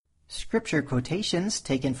Scripture quotations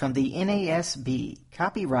taken from the NASB.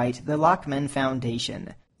 Copyright the Lockman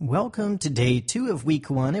Foundation. Welcome to Day 2 of Week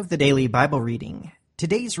 1 of the Daily Bible Reading.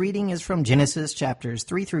 Today's reading is from Genesis chapters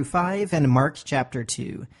 3 through 5 and Mark chapter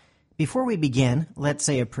 2. Before we begin, let's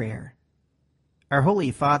say a prayer. Our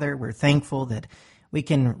Holy Father, we're thankful that we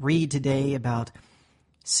can read today about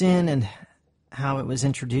sin and how it was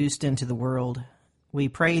introduced into the world. We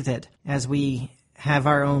pray that as we have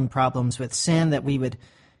our own problems with sin, that we would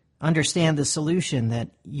understand the solution that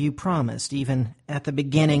you promised, even at the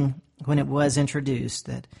beginning when it was introduced,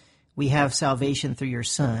 that we have salvation through your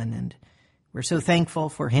Son, and we're so thankful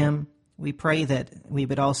for him. We pray that we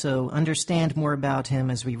would also understand more about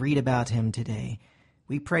him as we read about him today.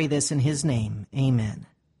 We pray this in his name. Amen.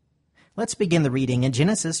 Let's begin the reading in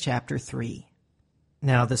Genesis chapter 3.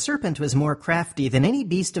 Now the serpent was more crafty than any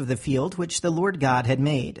beast of the field which the Lord God had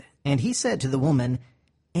made. And he said to the woman,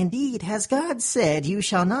 Indeed, has God said, You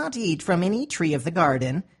shall not eat from any tree of the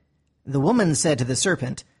garden? The woman said to the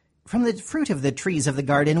serpent, From the fruit of the trees of the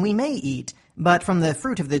garden we may eat, but from the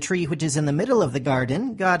fruit of the tree which is in the middle of the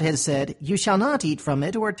garden, God has said, You shall not eat from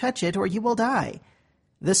it or touch it, or you will die.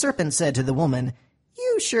 The serpent said to the woman,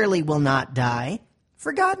 You surely will not die.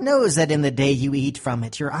 For God knows that in the day you eat from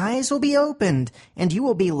it, your eyes will be opened, and you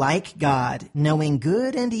will be like God, knowing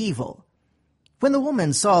good and evil. When the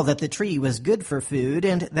woman saw that the tree was good for food,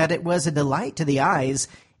 and that it was a delight to the eyes,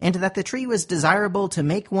 and that the tree was desirable to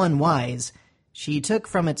make one wise, she took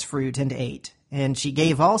from its fruit and ate. And she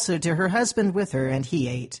gave also to her husband with her, and he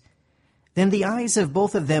ate. Then the eyes of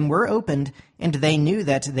both of them were opened, and they knew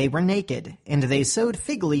that they were naked. And they sewed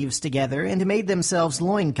fig leaves together, and made themselves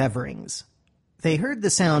loin coverings. They heard the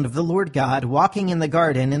sound of the Lord God walking in the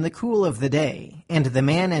garden in the cool of the day, and the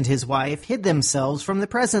man and his wife hid themselves from the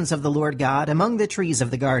presence of the Lord God among the trees of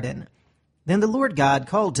the garden. Then the Lord God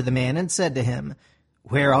called to the man and said to him,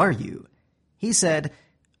 Where are you? He said,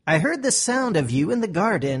 I heard the sound of you in the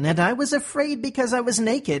garden, and I was afraid because I was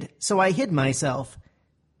naked, so I hid myself.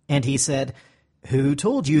 And he said, Who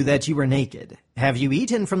told you that you were naked? Have you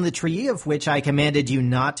eaten from the tree of which I commanded you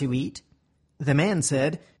not to eat? The man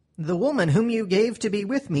said, The woman whom you gave to be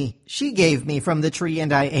with me, she gave me from the tree,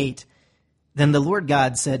 and I ate. Then the Lord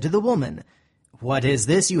God said to the woman, What is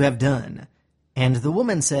this you have done? And the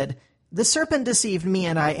woman said, The serpent deceived me,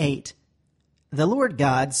 and I ate. The Lord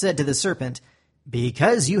God said to the serpent,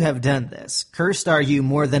 Because you have done this, cursed are you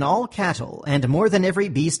more than all cattle, and more than every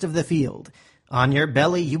beast of the field. On your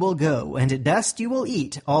belly you will go, and dust you will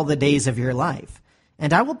eat all the days of your life.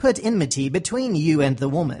 And I will put enmity between you and the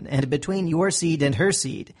woman, and between your seed and her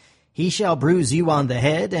seed. He shall bruise you on the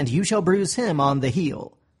head, and you shall bruise him on the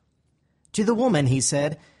heel. To the woman he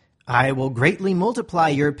said, I will greatly multiply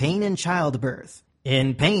your pain in childbirth.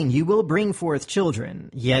 In pain you will bring forth children,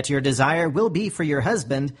 yet your desire will be for your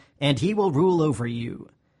husband, and he will rule over you.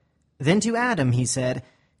 Then to Adam he said,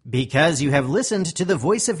 Because you have listened to the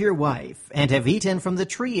voice of your wife, and have eaten from the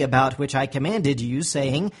tree about which I commanded you,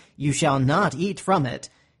 saying, You shall not eat from it,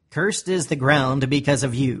 cursed is the ground because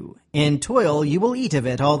of you. In toil you will eat of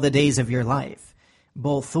it all the days of your life.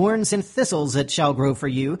 Both thorns and thistles it shall grow for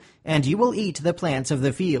you, and you will eat the plants of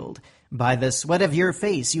the field. By the sweat of your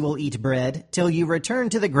face you will eat bread, till you return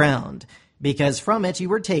to the ground, because from it you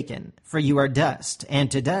were taken, for you are dust, and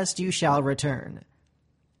to dust you shall return.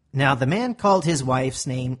 Now the man called his wife's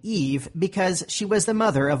name Eve, because she was the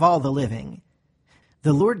mother of all the living.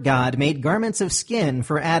 The Lord God made garments of skin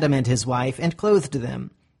for Adam and his wife, and clothed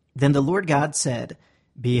them. Then the Lord God said,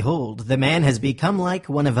 Behold, the man has become like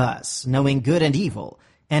one of us, knowing good and evil.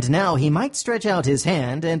 And now he might stretch out his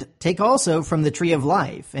hand, and take also from the tree of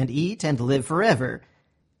life, and eat and live forever.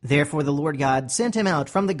 Therefore the Lord God sent him out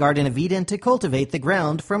from the Garden of Eden to cultivate the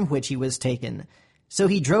ground from which he was taken. So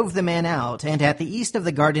he drove the man out, and at the east of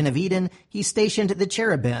the Garden of Eden he stationed the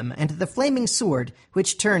cherubim and the flaming sword,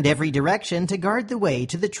 which turned every direction to guard the way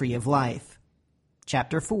to the tree of life.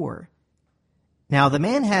 Chapter 4. Now the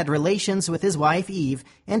man had relations with his wife Eve,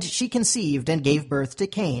 and she conceived and gave birth to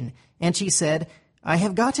Cain. And she said, I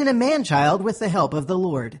have gotten a man-child with the help of the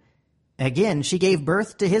Lord. Again she gave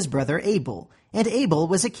birth to his brother Abel, and Abel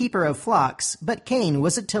was a keeper of flocks, but Cain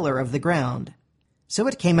was a tiller of the ground. So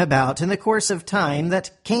it came about in the course of time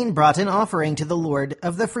that Cain brought an offering to the Lord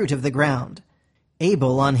of the fruit of the ground.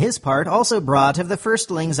 Abel on his part also brought of the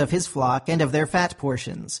firstlings of his flock and of their fat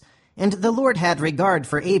portions. And the Lord had regard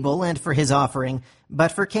for Abel and for his offering,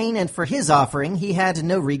 but for Cain and for his offering he had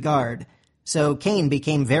no regard. So Cain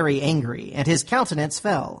became very angry, and his countenance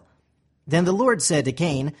fell. Then the Lord said to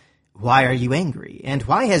Cain, Why are you angry, and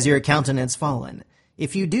why has your countenance fallen?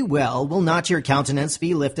 If you do well, will not your countenance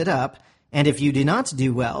be lifted up? And if you do not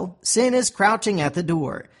do well, sin is crouching at the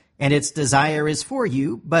door, and its desire is for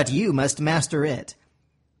you, but you must master it."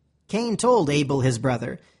 Cain told Abel his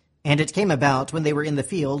brother, and it came about when they were in the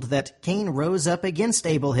field that Cain rose up against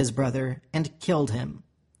Abel his brother and killed him.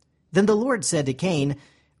 Then the Lord said to Cain,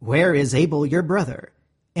 "Where is Abel your brother?"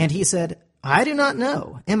 And he said, "I do not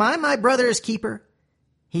know. Am I my brother's keeper?"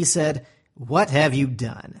 He said, "What have you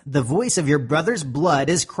done? The voice of your brother's blood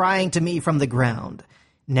is crying to me from the ground.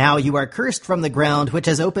 Now you are cursed from the ground, which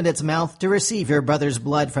has opened its mouth to receive your brother's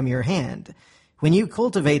blood from your hand. When you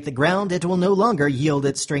cultivate the ground, it will no longer yield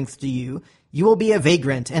its strength to you. You will be a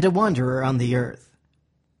vagrant and a wanderer on the earth."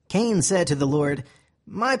 Cain said to the Lord,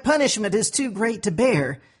 "My punishment is too great to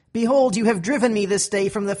bear. Behold, you have driven me this day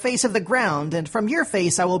from the face of the ground, and from your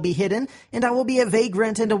face I will be hidden, and I will be a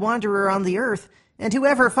vagrant and a wanderer on the earth, and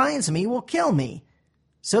whoever finds me will kill me."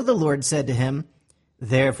 So the Lord said to him,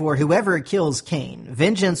 "Therefore whoever kills Cain,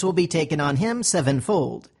 vengeance will be taken on him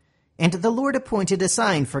sevenfold." And the Lord appointed a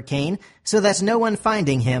sign for Cain, so that no one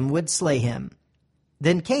finding him would slay him.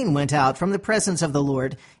 Then Cain went out from the presence of the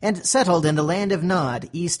Lord, and settled in the land of Nod,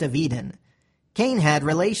 east of Eden. Cain had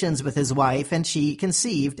relations with his wife, and she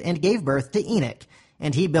conceived and gave birth to Enoch.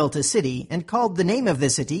 And he built a city, and called the name of the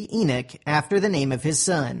city Enoch, after the name of his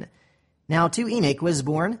son. Now to Enoch was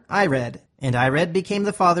born Ired, and Ired became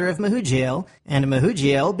the father of Mehujael, and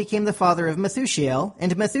Mehujael became the father of Methushael,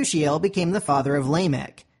 and Methushael became the father of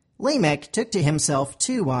Lamech. Lamech took to himself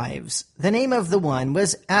 2 wives. The name of the one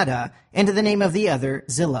was Adah, and the name of the other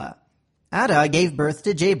Zillah. Adah gave birth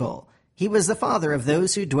to Jabal. He was the father of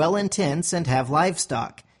those who dwell in tents and have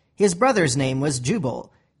livestock. His brother's name was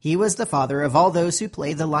Jubal. He was the father of all those who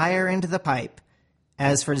play the lyre and the pipe.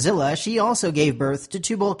 As for Zillah, she also gave birth to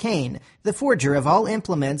Tubal-Cain, the forger of all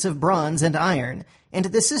implements of bronze and iron, and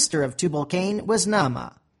the sister of Tubal-Cain was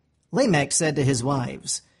Naamah. Lamech said to his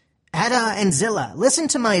wives, "Adah and Zillah, listen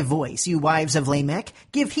to my voice, you wives of Lamech,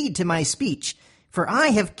 give heed to my speech. For I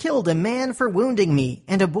have killed a man for wounding me,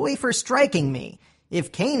 and a boy for striking me.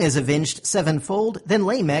 If Cain is avenged sevenfold, then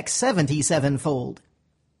Lamech 77-fold.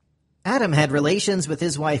 Adam had relations with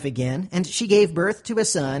his wife again, and she gave birth to a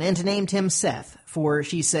son and named him Seth, for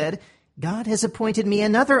she said, "God has appointed me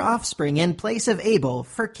another offspring in place of Abel,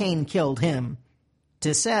 for Cain killed him."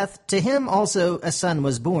 To Seth, to him also a son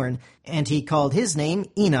was born, and he called his name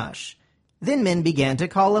Enosh. Then men began to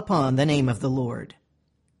call upon the name of the Lord.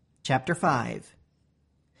 Chapter 5.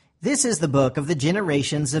 This is the book of the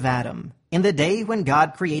generations of Adam. In the day when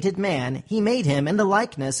God created man, he made him in the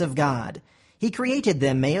likeness of God. He created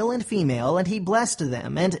them male and female, and he blessed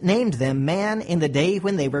them, and named them man in the day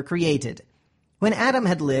when they were created. When Adam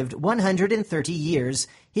had lived 130 years,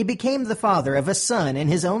 he became the father of a son in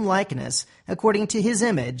his own likeness, according to his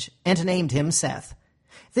image, and named him Seth.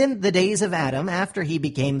 Then the days of Adam, after he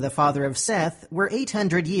became the father of Seth, were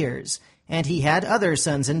 800 years, and he had other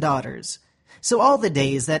sons and daughters. So all the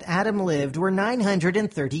days that Adam lived were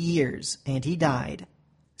 930 years, and he died.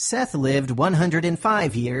 Seth lived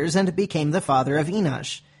 105 years and became the father of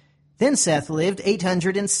Enosh. Then Seth lived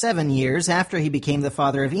 807 years after he became the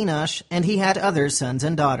father of Enosh, and he had other sons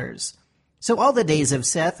and daughters. So all the days of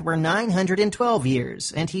Seth were 912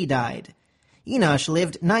 years, and he died. Enosh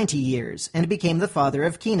lived 90 years and became the father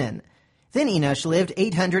of Kenan. Then Enosh lived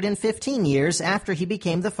 815 years after he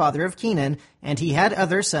became the father of Kenan, and he had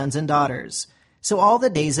other sons and daughters. So all the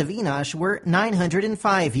days of Enosh were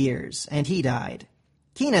 905 years, and he died.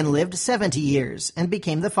 Kenan lived 70 years and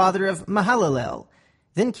became the father of Mahalalel.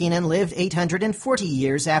 Then Kenan lived 840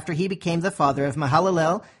 years after he became the father of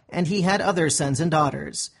Mahalalel, and he had other sons and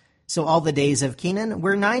daughters. So all the days of Kenan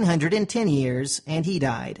were 910 years, and he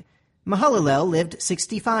died. Mahalalel lived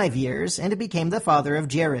 65 years and became the father of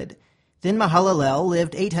Jared. Then Mahalalel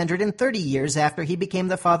lived 830 years after he became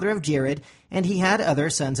the father of Jared, and he had other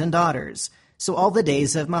sons and daughters. So all the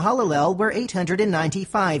days of Mahalalel were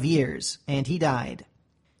 895 years, and he died.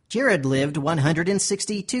 Jared lived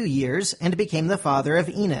 162 years and became the father of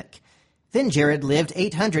Enoch. Then Jared lived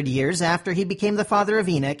 800 years after he became the father of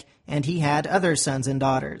Enoch, and he had other sons and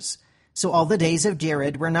daughters. So all the days of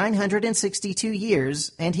Jared were 962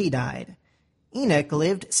 years, and he died. Enoch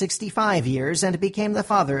lived 65 years and became the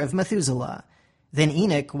father of Methuselah. Then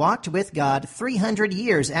Enoch walked with God 300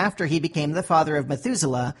 years after he became the father of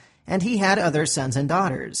Methuselah, and he had other sons and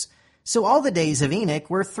daughters. So all the days of Enoch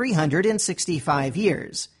were 365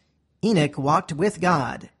 years. Enoch walked with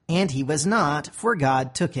God, and he was not, for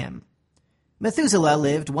God took him. Methuselah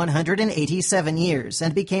lived 187 years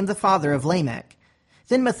and became the father of Lamech.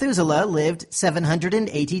 Then Methuselah lived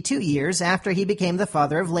 782 years after he became the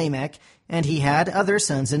father of Lamech, and he had other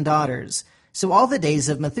sons and daughters. So all the days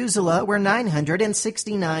of Methuselah were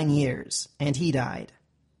 969 years, and he died.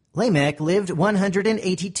 Lamech lived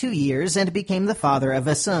 182 years and became the father of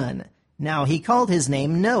a son. Now he called his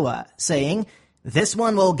name Noah, saying, "This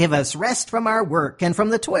one will give us rest from our work and from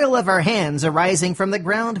the toil of our hands arising from the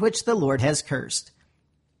ground which the Lord has cursed."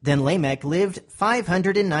 Then Lamech lived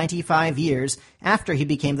 595 years after he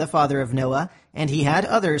became the father of Noah, and he had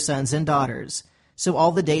other sons and daughters. So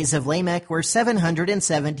all the days of Lamech were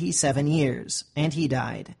 777 years, and he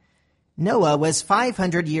died. Noah was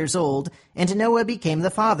 500 years old, and Noah became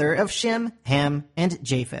the father of Shem, Ham, and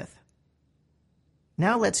Japheth.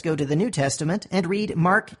 Now let's go to the New Testament and read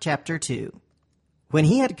Mark chapter 2. When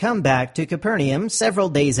he had come back to Capernaum several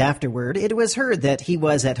days afterward, it was heard that he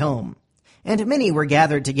was at home. And many were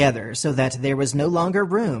gathered together, so that there was no longer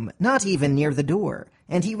room, not even near the door,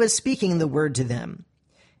 and he was speaking the word to them.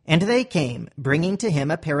 And they came, bringing to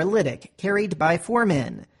him a paralytic, carried by 4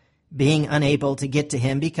 men. Being unable to get to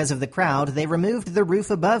him because of the crowd, they removed the roof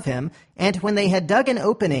above him, and when they had dug an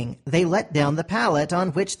opening, they let down the pallet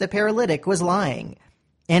on which the paralytic was lying.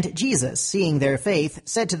 And Jesus, seeing their faith,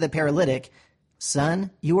 said to the paralytic,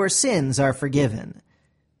 "Son, your sins are forgiven."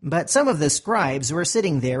 But some of the scribes were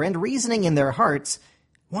sitting there and reasoning in their hearts,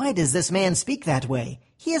 "Why does this man speak that way?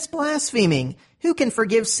 He is blaspheming. Who can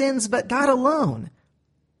forgive sins but God alone?"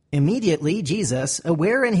 Immediately Jesus,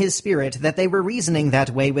 aware in his spirit that they were reasoning that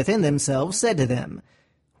way within themselves, said to them,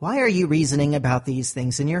 "Why are you reasoning about these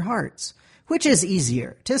things in your hearts? Which is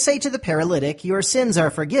easier, to say to the paralytic, 'Your sins are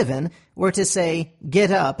forgiven,' or to say,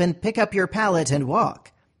 'Get up and pick up your pallet and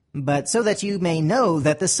walk'? But so that you may know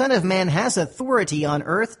that the Son of Man has authority on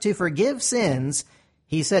earth to forgive sins,"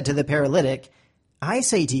 he said to the paralytic, "I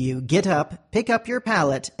say to you, get up, pick up your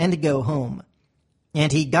pallet, and go home."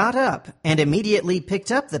 And he got up, and immediately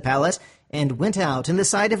picked up the pallet, and went out in the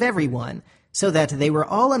sight of everyone, so that they were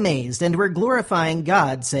all amazed and were glorifying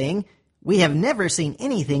God, saying, "We have never seen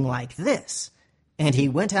anything like this." And he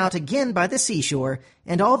went out again by the seashore,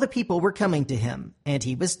 and all the people were coming to him, and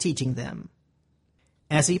he was teaching them.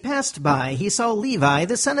 As he passed by, he saw Levi,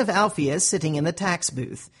 the son of Alphaeus, sitting in the tax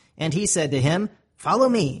booth, and he said to him, "Follow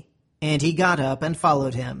me." And he got up and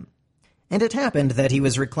followed him. And it happened that he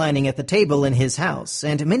was reclining at the table in his house,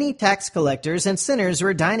 and many tax collectors and sinners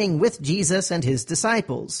were dining with Jesus and his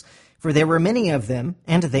disciples, for there were many of them,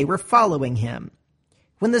 and they were following him.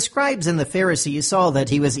 When the scribes and the Pharisees saw that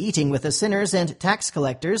he was eating with the sinners and tax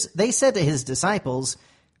collectors, they said to his disciples,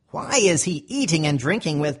 "Why is he eating and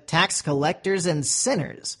drinking with tax collectors and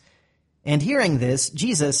sinners?" And hearing this,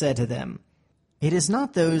 Jesus said to them, "It is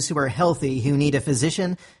not those who are healthy who need a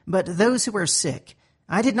physician, but those who are sick.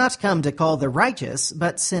 I did not come to call the righteous,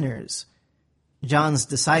 but sinners." John's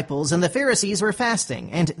disciples and the Pharisees were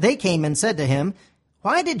fasting, and they came and said to him,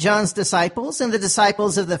 "Why did John's disciples and the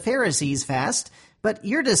disciples of the Pharisees fast, but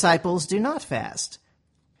your disciples do not fast?"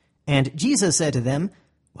 And Jesus said to them,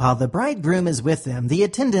 "While the bridegroom is with them, the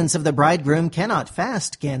attendants of the bridegroom cannot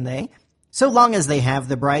fast, can they? So long as they have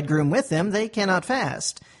the bridegroom with them, they cannot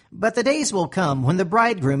fast. But the days will come when the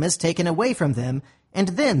bridegroom is taken away from them, and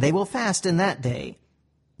then they will fast in that day.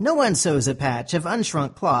 No one sews a patch of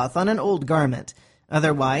unshrunk cloth on an old garment.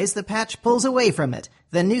 Otherwise the patch pulls away from it,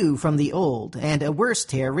 the new from the old, and a worse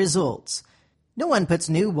tear results. No one puts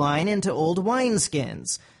new wine into old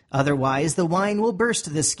wineskins. Otherwise the wine will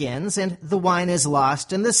burst the skins, and the wine is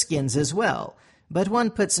lost and the skins as well. But one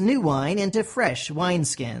puts new wine into fresh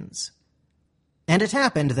wineskins." And it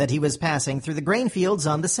happened that he was passing through the grain fields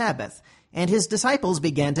on the Sabbath, and his disciples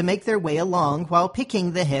began to make their way along while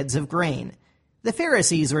picking the heads of grain. The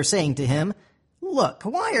Pharisees were saying to him, "Look,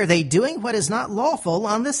 why are they doing what is not lawful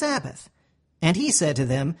on the Sabbath?" And he said to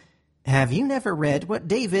them, "Have you never read what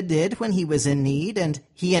David did when he was in need, and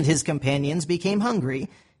he and his companions became hungry?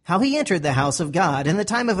 How he entered the house of God in the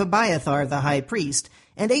time of Abiathar the high priest,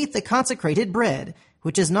 and ate the consecrated bread,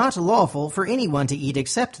 which is not lawful for anyone to eat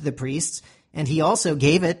except the priests, and he also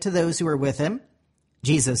gave it to those who were with him?"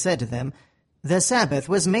 Jesus said to them, "The Sabbath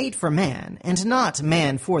was made for man, and not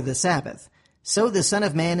man for the Sabbath. So the Son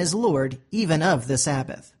of Man is Lord even of the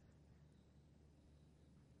Sabbath."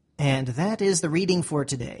 And that is the reading for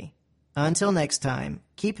today. Until next time,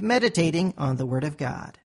 keep meditating on the Word of God.